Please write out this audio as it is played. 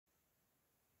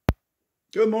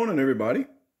Good morning, everybody.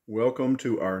 Welcome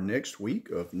to our next week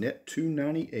of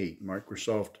net298,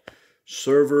 Microsoft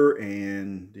Server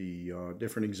and the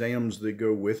different exams that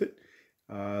go with it.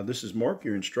 This is Mark,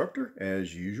 your instructor,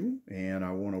 as usual, and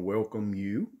I want to welcome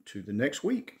you to the next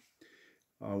week.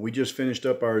 We just finished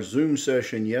up our Zoom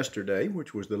session yesterday,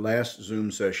 which was the last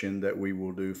Zoom session that we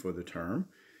will do for the term.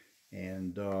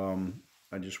 And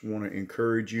I just want to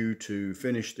encourage you to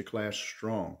finish the class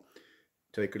strong.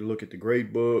 Take a look at the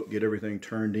grade book, get everything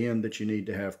turned in that you need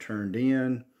to have turned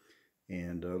in,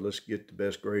 and let's get the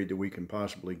best grade that we can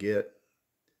possibly get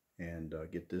and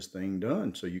get this thing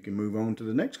done so you can move on to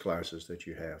the next classes that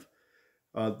you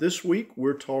have. This week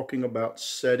we're talking about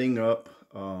setting up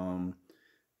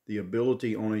the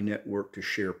ability on a network to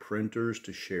share printers,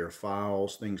 to share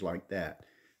files, things like that.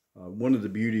 One of the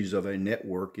beauties of a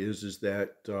network is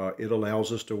that it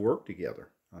allows us to work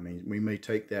together. I mean, we may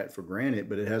take that for granted,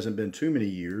 but it hasn't been too many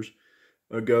years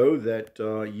ago that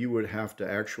you would have to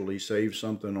actually save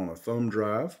something on a thumb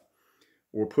drive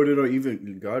or put it on,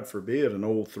 even, God forbid, an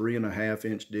old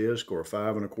 3.5-inch disc or a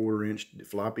 5.25-inch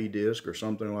floppy disk or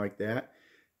something like that,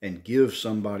 and give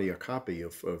somebody a copy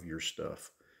of your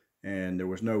stuff. And there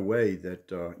was no way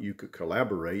that you could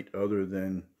collaborate other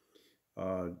than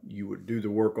you would do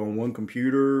the work on one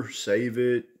computer, save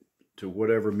it to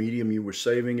whatever medium you were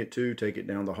saving it to, take it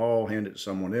down the hall, hand it to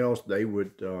someone else. They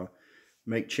would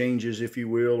make changes, if you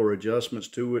will, or adjustments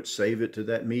to it, save it to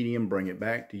that medium, bring it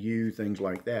back to you, things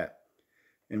like that.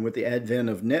 And with the advent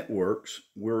of networks,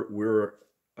 we're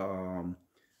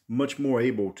much more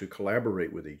able to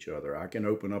collaborate with each other. I can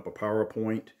open up a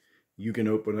PowerPoint. You can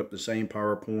open up the same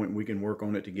PowerPoint. We can work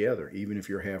on it together, even if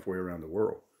you're halfway around the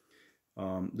world.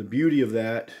 The beauty of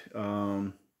that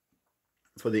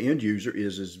for the end user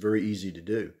is it's very easy to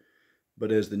do.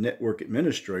 But as the network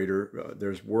administrator,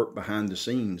 there's work behind the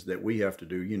scenes that we have to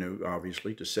do, you know,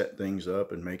 obviously to set things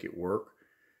up and make it work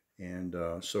and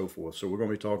so forth. So we're going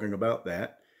to be talking about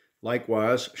that.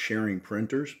 Likewise, sharing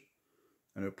printers.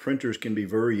 I know printers can be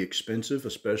very expensive,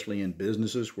 especially in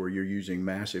businesses where you're using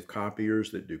massive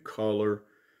copiers that do color,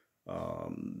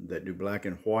 that do black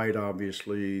and white,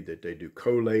 obviously, that they do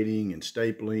collating and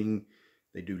stapling.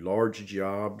 They do large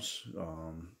jobs.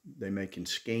 They can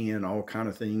scan all kind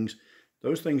of things.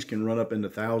 Those things can run up into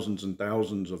thousands and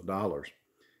thousands of dollars.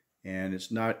 And it's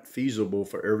not feasible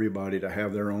for everybody to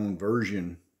have their own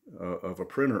version of a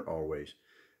printer always.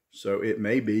 So it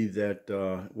may be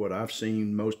that what I've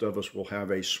seen, most of us will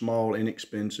have a small,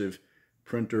 inexpensive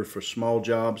printer for small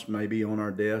jobs, maybe on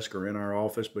our desk or in our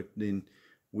office, but then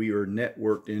we are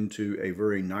networked into a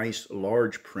very nice,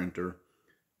 large printer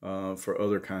for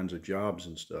other kinds of jobs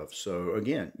and stuff. So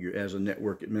again, as a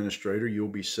network administrator, you'll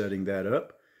be setting that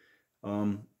up.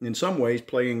 In some ways,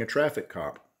 playing a traffic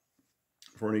cop.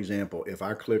 For an example, if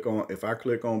I click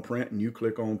on print and you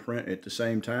click on print at the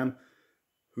same time,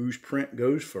 whose print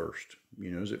goes first?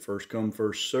 You know, is it first come,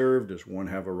 first served? Does one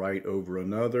have a right over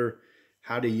another?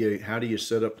 How do you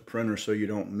set up the printer so you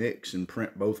don't mix and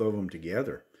print both of them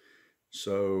together?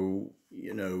 So,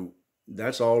 you know,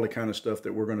 that's all the kind of stuff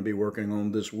that we're going to be working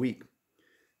on this week.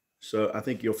 So I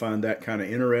think you'll find that kind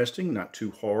of interesting, not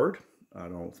too hard, I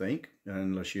don't think,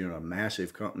 unless you're in a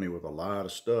massive company with a lot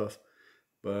of stuff.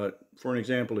 But for an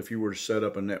example, if you were to set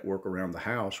up a network around the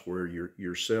house where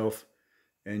yourself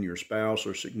and your spouse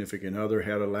or significant other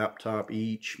had a laptop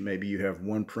each, maybe you have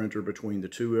one printer between the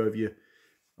two of you,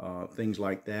 things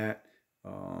like that,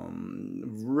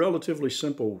 relatively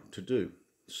simple to do.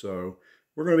 So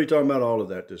we're going to be talking about all of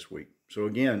that this week. So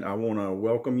again, I want to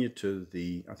welcome you to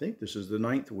I think this is the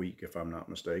 9th week, if I'm not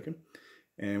mistaken.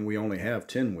 And we only have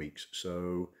 10 weeks.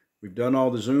 So we've done all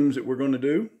the Zooms that we're going to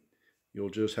do. You'll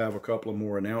just have a couple of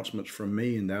more announcements from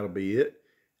me, and that'll be it.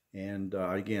 And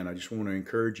again, I just want to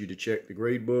encourage you to check the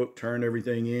grade book, turn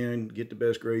everything in, get the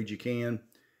best grades you can.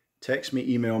 Text me,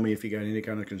 email me if you got any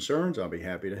kind of concerns. I'll be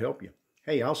happy to help you.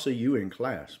 Hey, I'll see you in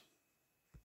class.